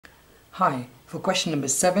Hi, for question number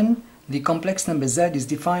 7, the complex number z is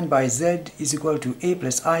defined by z is equal to a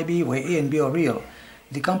plus ib, where a and b are real.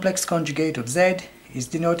 The complex conjugate of z is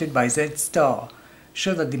denoted by z star.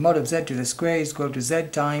 Show that the mod of z to the square is equal to z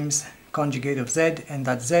times conjugate of z, and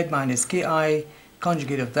that z minus ki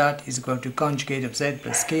conjugate of that is equal to conjugate of z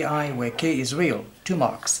plus ki, where k is real. 2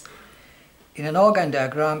 marks. In an organ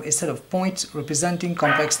diagram, a set of points representing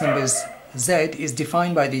complex numbers z is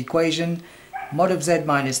defined by the equation mod of z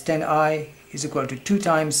minus 10i is equal to 2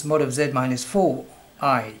 times mod of z minus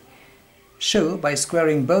 4i. Show by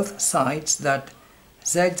squaring both sides that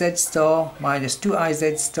zz star minus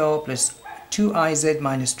 2iz star plus 2iz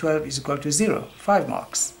minus 12 is equal to 0. 5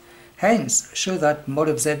 marks. Hence, show that mod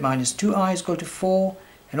of z minus 2i is equal to 4,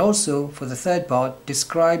 and also, for the third part,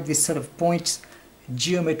 describe this set of points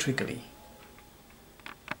geometrically.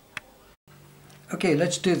 Okay,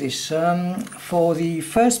 let's do this. For the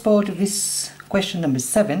first part of this question number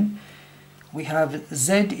 7, we have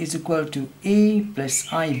z is equal to a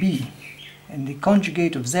plus ib, and the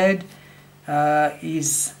conjugate of z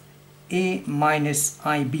is a minus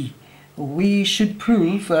ib. We should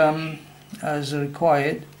prove, as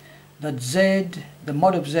required, that z, the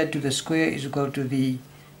mod of z to the square, is equal to the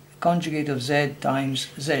conjugate of z times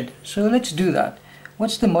z. So let's do that.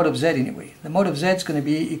 What's the mod of z anyway? The mod of z is going to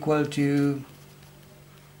be equal to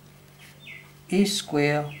a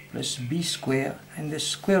square plus b square and the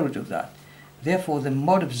square root of that. Therefore, the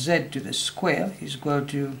mod of z to the square is equal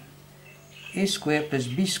to a square plus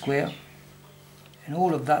b square and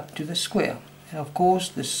all of that to the square. And of course,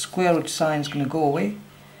 the square root sign is going to go away.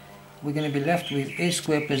 We're going to be left with a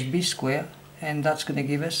square plus b square, and that's going to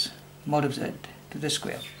give us mod of z to the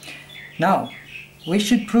square. Now, we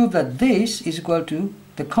should prove that this is equal to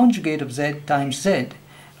the conjugate of z times z.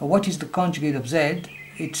 What is the conjugate of z?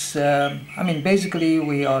 It's, basically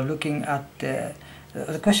we are looking at,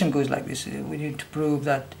 the question goes like this. We need to prove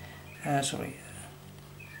that, this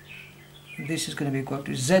is going to be equal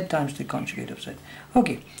to z times the conjugate of z.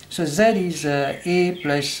 Okay, so z is a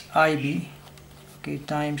plus ib, okay,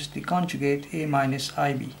 times the conjugate a minus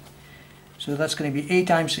ib. So that's going to be a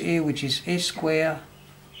times a, which is a square,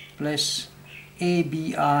 plus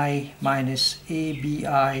abi minus abi,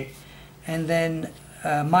 and then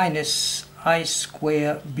minus I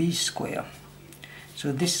square b square.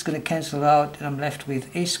 So this is going to cancel out, and I'm left with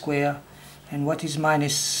a square, and what is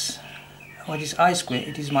I square?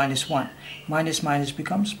 It is minus 1. Minus minus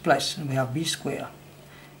becomes plus, and we have b square.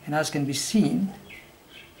 And as can be seen,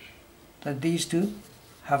 that these two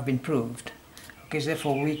have been proved. Okay, so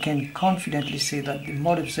therefore we can confidently say that the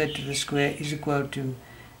mod of z to the square is equal to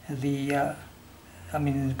the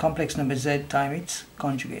complex number z times its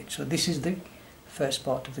conjugate. So this is the first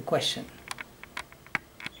part of the question.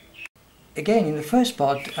 Again, in the first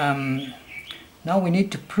part, now we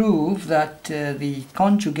need to prove that the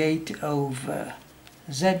conjugate of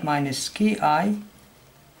z minus ki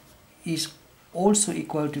is also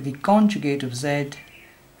equal to the conjugate of z,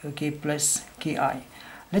 okay, plus ki.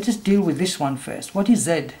 Let us deal with this one first. What is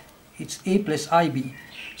z? It's a plus ib.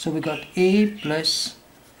 So we got a plus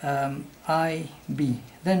ib,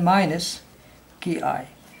 then minus ki.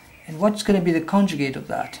 And what's going to be the conjugate of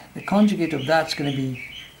that? The conjugate of that is going to be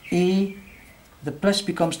a, the plus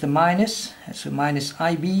becomes the minus, so minus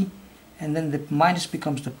ib, and then the minus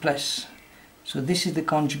becomes the plus. So this is the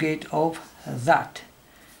conjugate of that,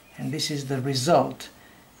 and this is the result.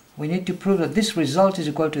 We need to prove that this result is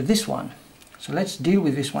equal to this one. So let's deal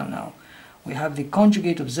with this one now. We have the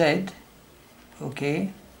conjugate of z,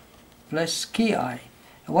 okay, plus ki. And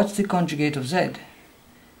what's the conjugate of z?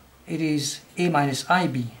 It is a minus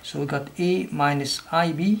ib. So we got a minus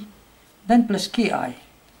ib, then plus ki.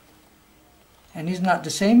 And isn't that the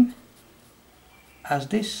same as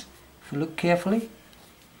this? If you look carefully,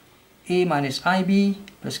 a minus ib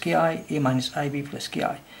plus ki, a minus ib plus ki.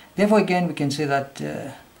 Therefore, again, we can say that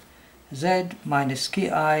z minus ki,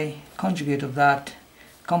 conjugate of that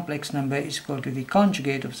complex number, is equal to the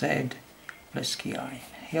conjugate of z plus ki.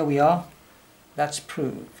 Here we are. That's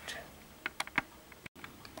proved.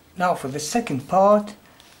 Now for the second part,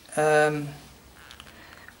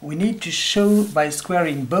 we need to show by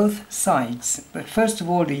squaring both sides. But first of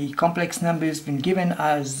all, the complex number has been given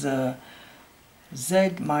as z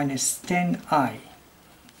minus 10i,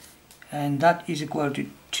 and that is equal to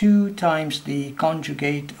 2 times the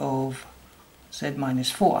conjugate of z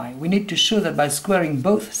minus 4i. We need to show that by squaring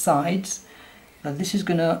both sides, that this is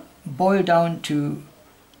going to boil down to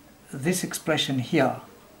this expression here,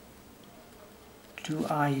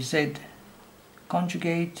 2iz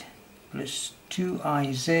conjugate plus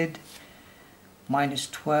 2iz minus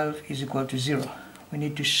 12 is equal to 0. We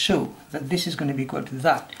need to show that this is going to be equal to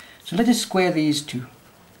that. So let us square these two.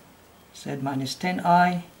 Z minus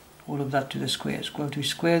 10i, all of that to the square. So to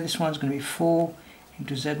square, this one's going to be 4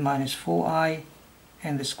 into Z minus 4i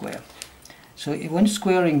and the square. So when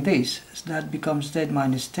squaring this, that becomes Z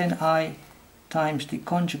minus 10i times the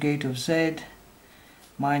conjugate of Z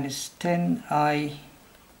minus 10i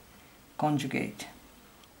conjugate.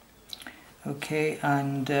 Okay,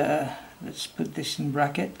 and let's put this in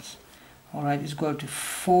brackets. Alright, it's equal to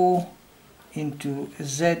 4 into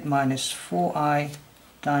Z minus 4i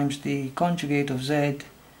times the conjugate of Z,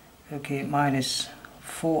 okay, minus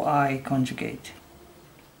 4i conjugate.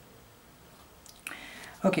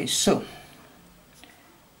 Okay, so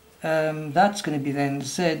that's going to be then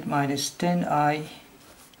Z minus 10i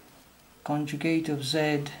conjugate of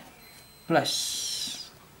Z plus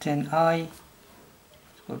 10i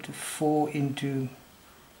equal to 4 into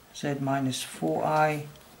Z minus 4i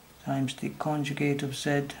times the conjugate of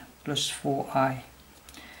Z plus 4i.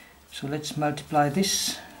 So let's multiply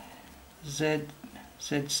this. Z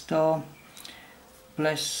star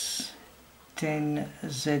plus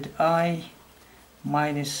 10zi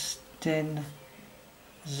minus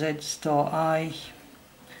 10z star I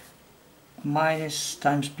minus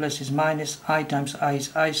times plus is minus, I times I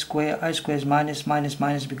is I square is minus,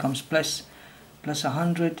 minus becomes plus, plus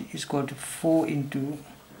 100 is equal to 4 into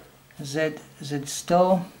z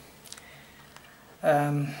star,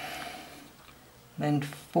 then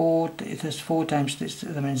 4, it has 4 times this,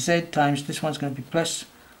 I mean z times this one's going to be plus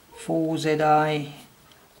 4zi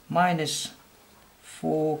minus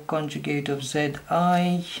 4 conjugate of zi,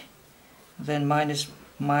 then minus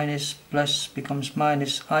plus becomes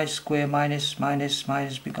minus, I square minus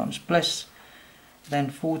becomes plus,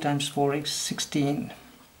 then 4 times 4 is 16.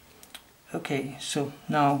 Okay, so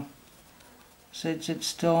now z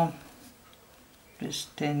star plus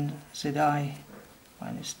 10zi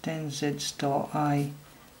minus 10z star I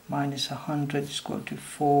minus 100 is equal to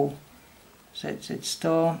 4 z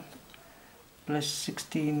star plus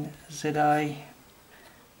 16zi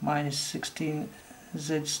minus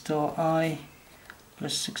 16z star I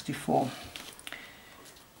plus 64.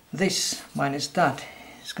 This minus that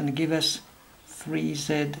is going to give us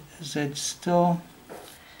 3z star.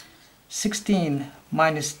 16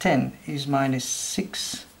 minus 10 is minus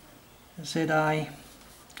 6 zi.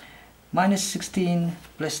 Minus 16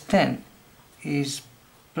 plus 10 is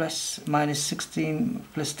plus, minus 16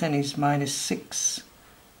 plus 10 is minus 6.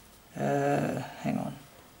 Hang on,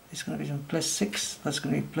 it's going to be plus 6, that's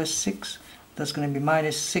going to be plus 6, that's going to be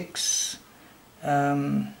minus 6.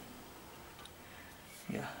 Yeah,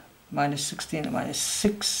 minus 16 minus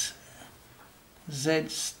 6 z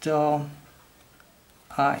star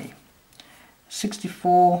I.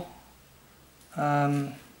 64,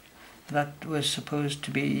 that was supposed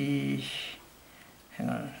to be, hang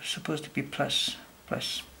on, supposed to be plus.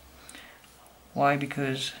 Why?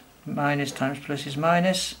 Because minus times plus is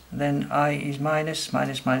minus, then I is minus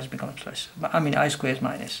becomes plus. I mean I square is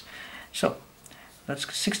minus. So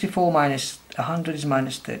that's 64 minus 100 is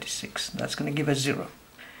minus 36. That's going to give us 0.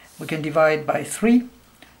 We can divide by 3,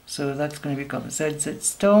 so that's going to become z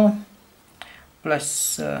star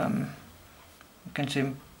plus, we can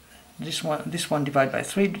say this one divided by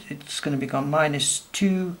 3, it's going to become minus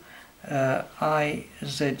 2 I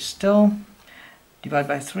z star divided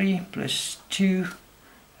by 3 plus 2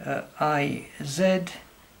 I z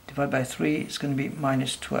divided by 3, it's going to be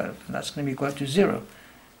minus 12, and that's going to be equal to 0.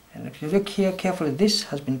 And if you look here carefully, this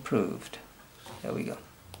has been proved. There we go.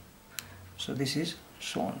 So this is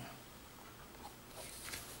shown.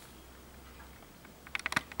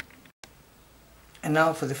 And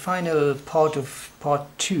now for the final part of part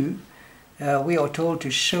 2, we are told to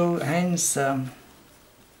show, hence,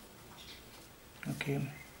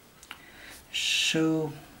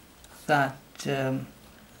 show that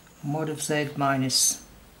mod of z minus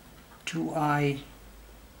 2i,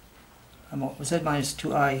 z minus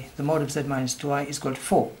 2i, the mod of z minus 2i is equal to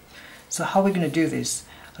 4. So how are we going to do this?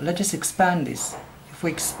 Let us expand this. If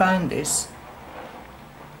we expand this,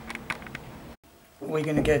 we're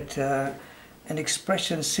going to get an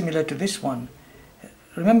expression similar to this one.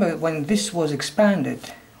 Remember, when this was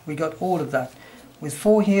expanded, we got all of that. With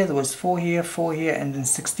 4 here, there was 4 here, 4 here, and then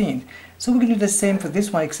 16. So we're going to do the same for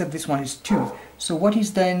this one, except this one is 2. So what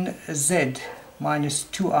is then z minus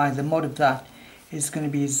 2i, the mod of that, is going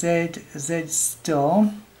to be z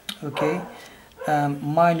star, okay,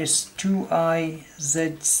 minus 2i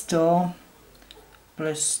z star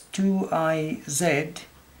plus 2i z,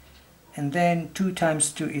 and then 2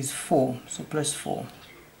 times 2 is 4, so plus 4.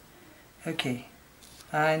 Okay,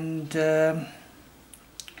 and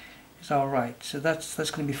it's all right. So that's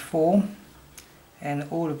going to be 4, and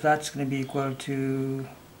all of that's going to be equal to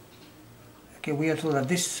Okay, we are told that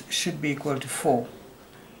this should be equal to 4.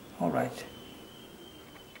 Alright.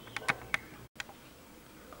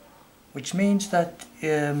 Which means that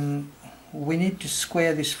we need to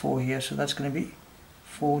square this 4 here, so that's going to be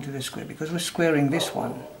 4 to the square, because we're squaring this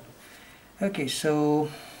one. Okay,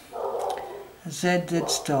 so z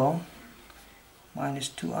star minus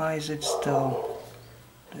 2i z star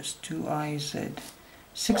plus 2i z.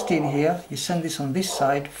 16 here, you send this on this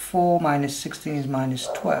side, 4 minus 16 is minus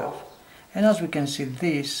 12. And as we can see,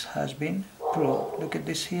 this has been proved. Look at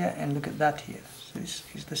this here and look at that here. So this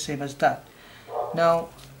is the same as that. Now,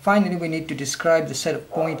 finally, we need to describe the set of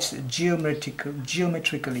points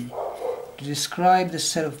geometrically. To describe the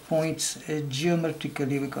set of points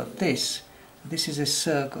geometrically, we got this. This is a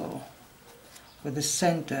circle with the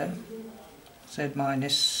center z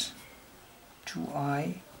minus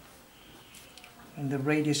 2i and the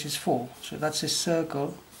radius is 4. So that's a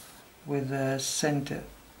circle with a center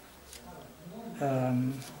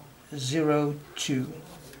 0, 2,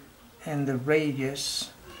 and the radius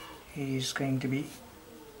is going to be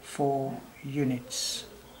 4 units.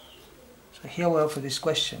 So here we are for this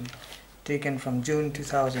question, taken from June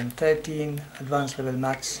 2013, Advanced Level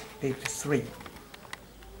Maths, Paper 3.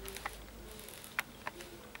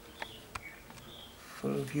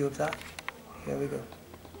 Full view of that, here we go.